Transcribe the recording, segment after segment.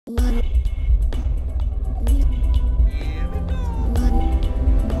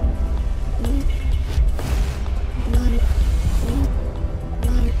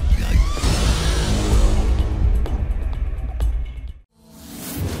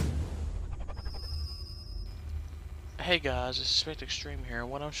Hey guys, it's XpectXtreme here, and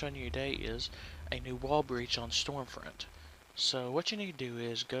what I'm showing you today is a new wall breach on Stormfront. So what you need to do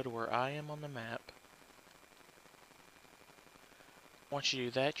is go to where I am on the map. Once you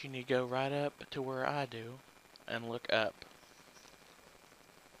do that, you need to go right up to where I do and look up.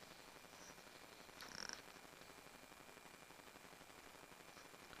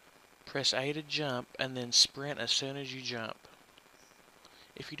 Press A to jump and then sprint as soon as you jump.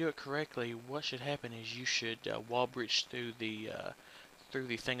 If you do it correctly, what should happen is you should wall breach through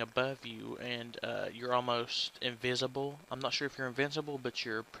the thing above you, and you're almost invisible. I'm not sure if you're invincible, but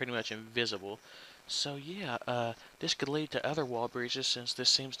you're pretty much invisible. So yeah, this could lead to other wall breaches, since this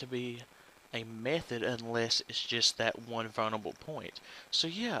seems to be a method unless it's just that one vulnerable point. So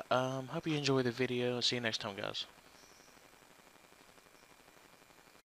yeah, hope you enjoy the video. See you next time, guys.